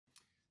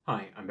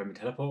Hi, I'm Ben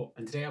Teleport,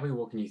 and today I'll be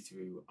walking you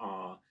through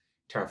our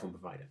Terraform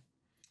provider.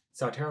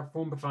 So our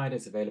Terraform provider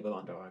is available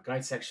under our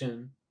guide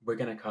section. We're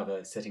going to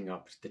cover setting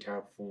up the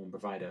Terraform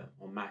provider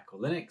on Mac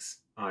or Linux.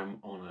 I'm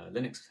on a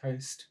Linux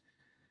host.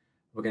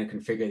 We're going to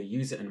configure the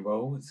user and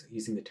roles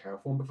using the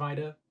Terraform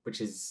provider,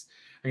 which is,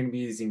 I'm going to be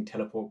using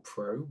Teleport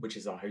Pro, which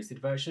is our hosted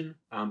version,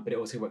 but it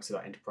also works with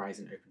our enterprise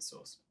and open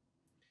source.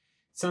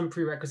 Some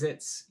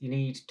prerequisites: you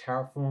need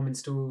Terraform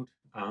installed,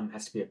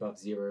 has to be above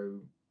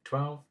 0.12.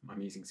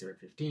 I'm using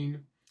 0.15.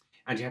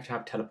 And you have to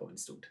have Teleport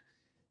installed.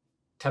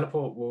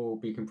 Teleport will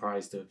be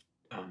comprised of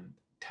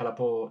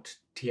Teleport,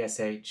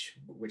 TSH,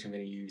 which I'm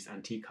going to use,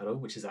 and tcuddle,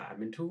 which is our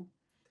admin tool.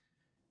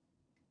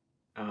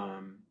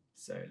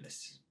 So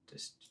let's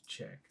just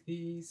check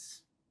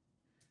these.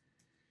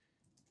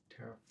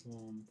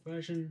 Terraform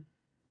version.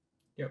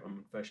 Yep, I'm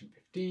on version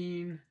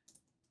 15.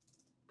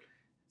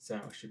 So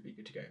I should be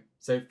good to go.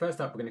 So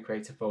first up, we're going to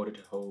create a folder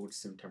to hold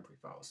some temporary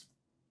files.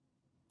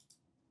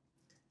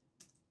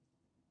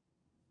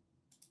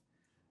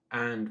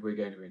 And we're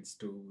going to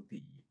install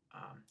the,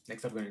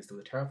 next up we're going to install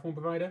the Terraform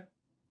provider.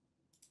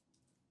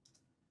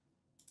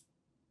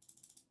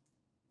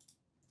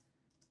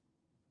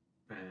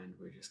 And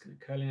we're just going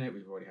to curly it.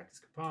 We've already had this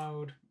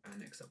compiled. And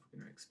next up, we're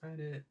going to expand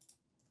it,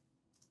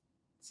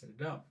 set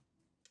it up.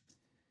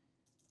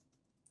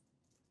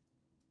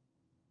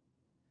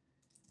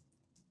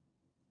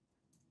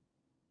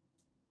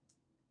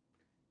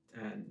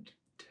 And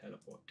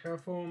teleport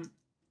Terraform.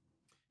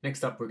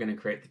 Next up, we're going to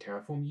create the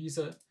Terraform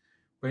user.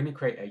 We're going to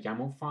create a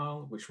YAML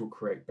file, which will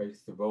create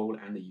both the role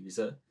and the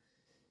user.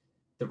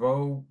 The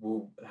role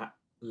will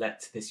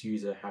let this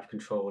user have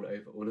control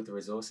over all of the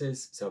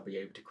resources. So I'll be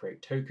able to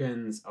create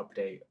tokens,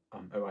 update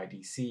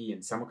OIDC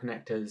and SAML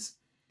connectors,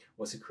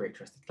 also create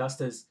trusted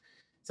clusters.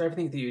 So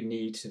everything that you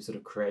need to sort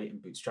of create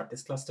and bootstrap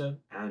this cluster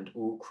and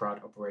all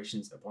CRUD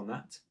operations upon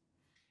that.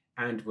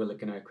 And we're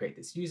going to create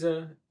this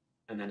user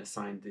and then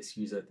assign this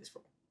user this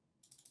role.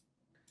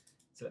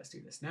 So let's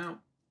do this now.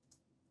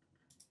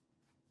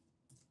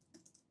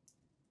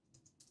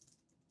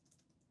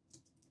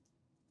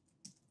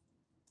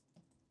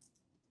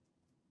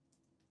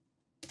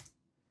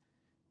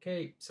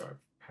 Okay, so I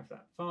have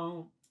that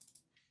file.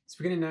 So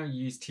we're going to now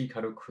use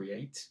tcuddle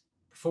create.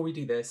 Before we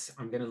do this,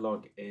 I'm going to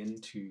log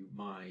into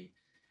my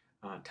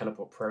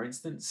Teleport Pro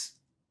instance.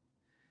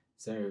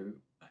 So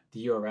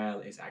the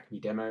URL is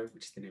Acme Demo,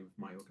 which is the name of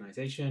my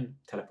organization.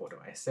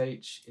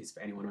 Teleport.sh is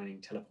for anyone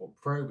running Teleport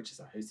Pro, which is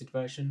our hosted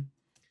version.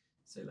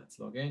 So let's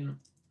log in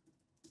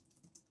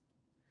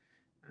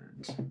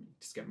and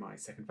just get my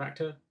second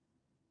factor.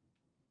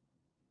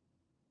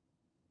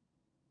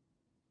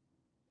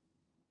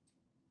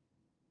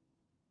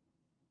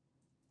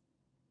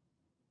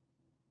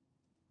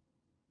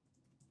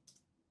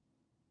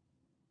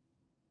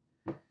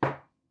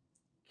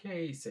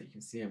 Okay, so you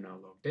can see I'm now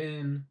logged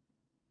in.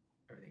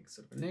 Everything's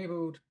sort of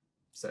enabled.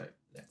 So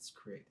let's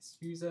create this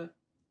user.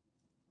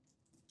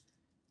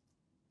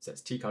 So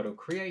it's tcuddle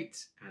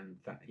create and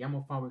that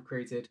YAML file we've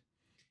created.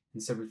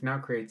 And so we've now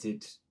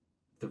created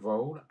the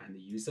role and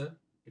the user.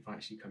 If I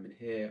actually come in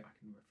here, I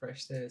can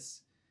refresh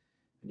this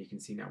and you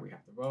can see now we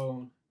have the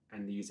role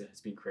and the user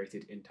has been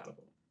created in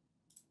Teleport.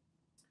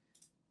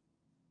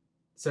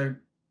 So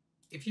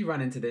if you run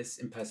into this,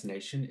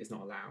 impersonation is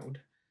not allowed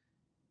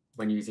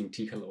when using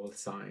tcuddle or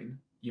sign.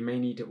 You may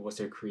need to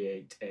also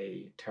create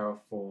a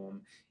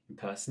Terraform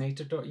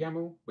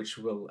impersonator.yaml, which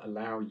will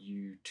allow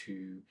you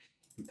to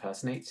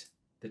impersonate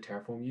the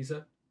Terraform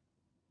user.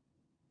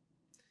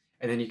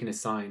 And then you can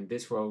assign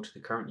this role to the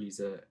current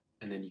user,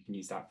 and then you can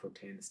use that for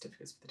obtaining the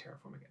certificates for the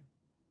Terraform again.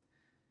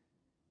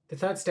 The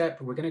third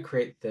step, we're going to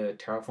create the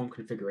Terraform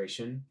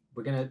configuration.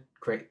 We're going to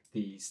create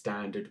the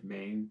standard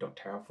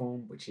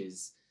main.terraform, which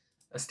is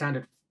a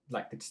standard,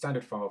 like the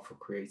standard file for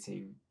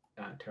creating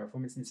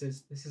Terraform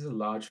instances. This is a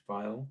large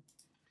file,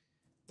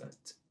 but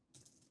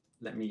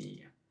let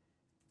me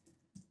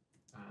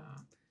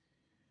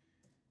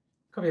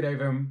copy it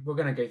over and we're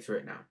going to go through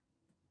it now.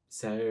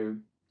 So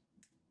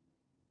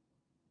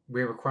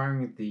we're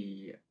requiring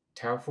the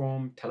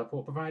Terraform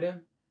teleport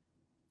provider.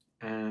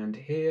 And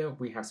here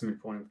we have some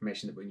important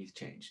information that we need to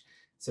change.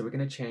 So we're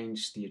going to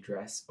change the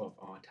address of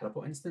our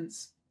teleport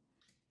instance.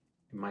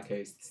 In my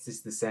case, this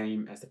is the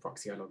same as the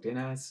proxy I logged in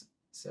as.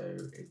 So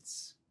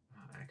it's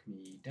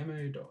acme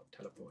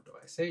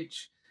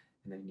demo.teleport.sh,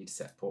 and then you need to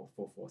set port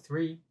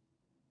 443.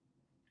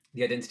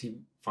 The identity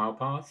file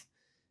path,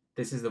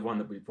 this is the one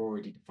that we've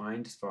already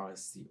defined as far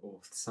as the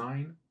auth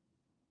sign.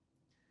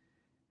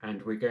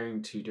 And we're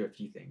going to do a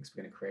few things.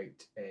 We're going to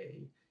create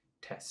a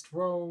test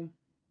role,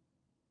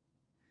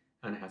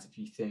 and it has a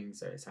few things.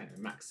 So it's like a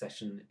max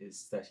session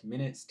is 30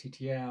 minutes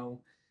TTL,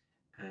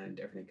 and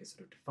everything is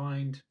sort of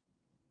defined.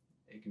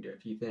 It can do a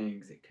few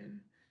things. It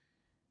can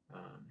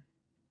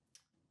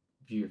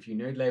view a few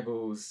node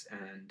labels,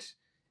 and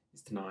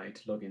it's denied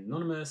login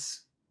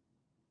anonymous.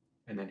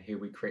 And then here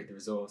we create the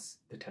resource,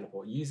 the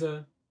teleport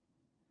user,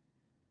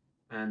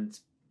 and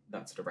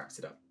that sort of wraps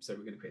it up. So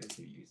we're going to create this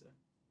new user.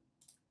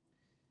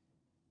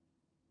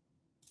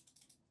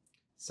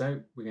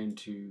 So we're going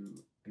to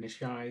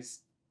initialize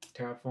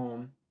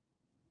Terraform.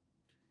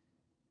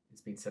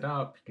 It's been set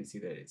up. You can see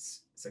that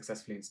it's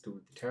successfully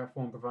installed the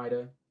Terraform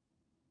provider.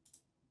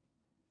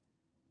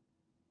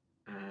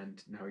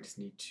 And now we just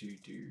need to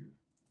do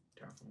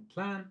Terraform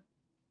plan.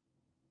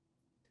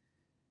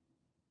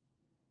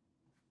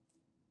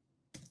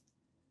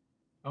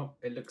 Oh,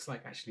 it looks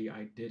like actually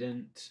I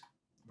didn't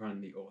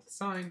run the auth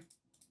sign.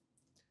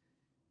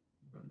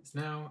 Run this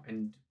now,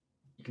 and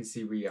you can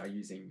see we are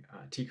using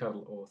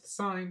tcuttle auth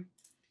sign.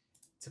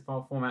 It's a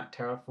file format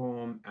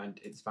Terraform, and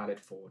it's valid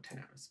for 10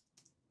 hours.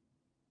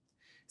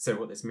 So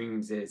what this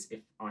means is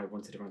if I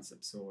wanted to run some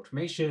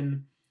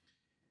automation,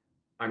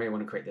 I may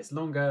want to create this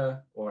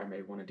longer, or I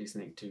may want to do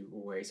something to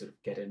always sort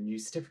of get a new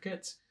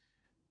certificate.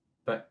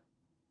 But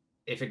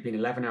if it'd been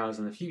 11 hours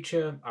in the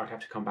future, I would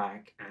have to come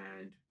back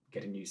and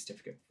get a new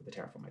certificate for the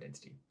Terraform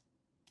identity.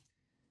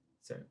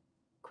 So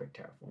quick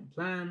Terraform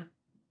plan.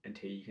 And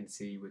here you can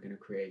see we're going to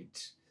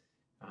create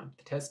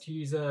the test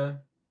user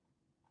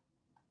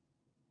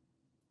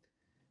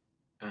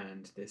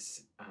and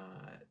this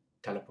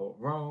teleport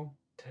role,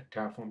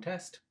 Terraform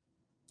test.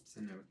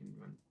 So now we can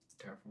run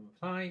Terraform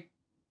apply.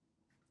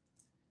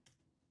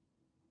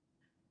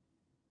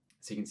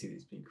 So you can see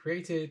this being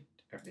created,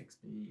 everything's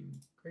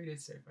being created.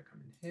 So if I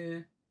come in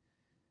here,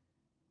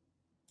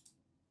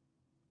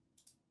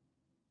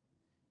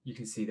 you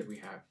can see that we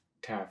have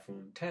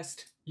Terraform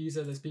test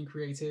user that's been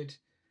created,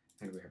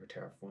 and we have a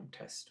Terraform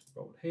test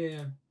role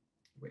here,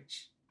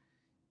 which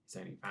is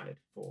only valid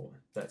for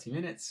 30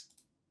 minutes.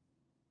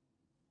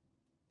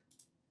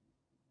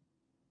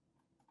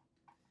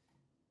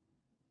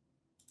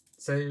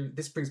 So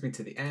this brings me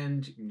to the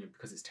end.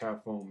 Because it's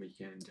Terraform, we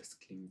can just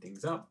clean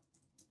things up.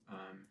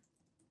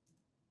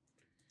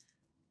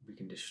 We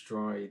can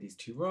destroy these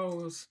two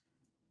roles.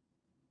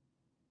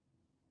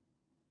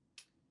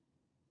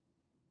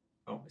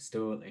 Oh, it's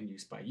still in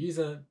use by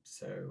user,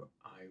 so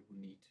I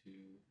will need to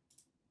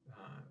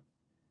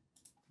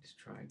just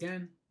try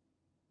again.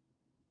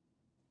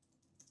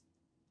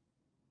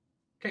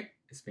 Okay,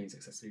 it's been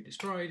successfully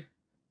destroyed.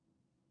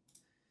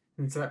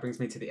 And so that brings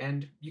me to the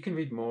end. You can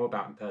read more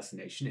about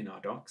impersonation in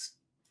our docs.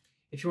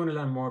 If you want to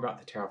learn more about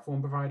the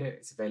Terraform provider,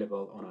 it's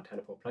available on our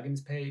Teleport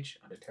plugins page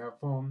under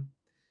Terraform.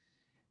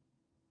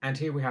 And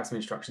here we have some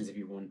instructions if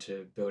you want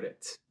to build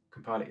it,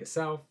 compile it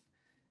yourself.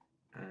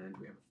 And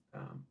we have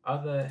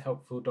other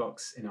helpful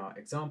docs in our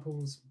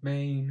examples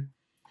main.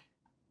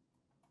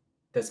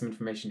 There's some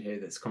information here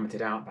that's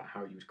commented out about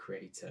how you would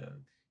create a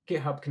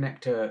GitHub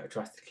connector, a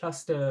trusted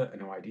cluster, an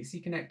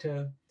OIDC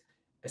connector,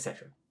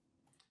 etc.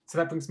 So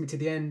that brings me to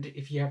the end.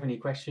 If you have any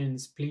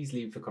questions, please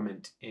leave a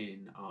comment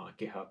in our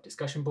GitHub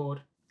discussion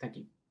board. Thank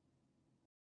you.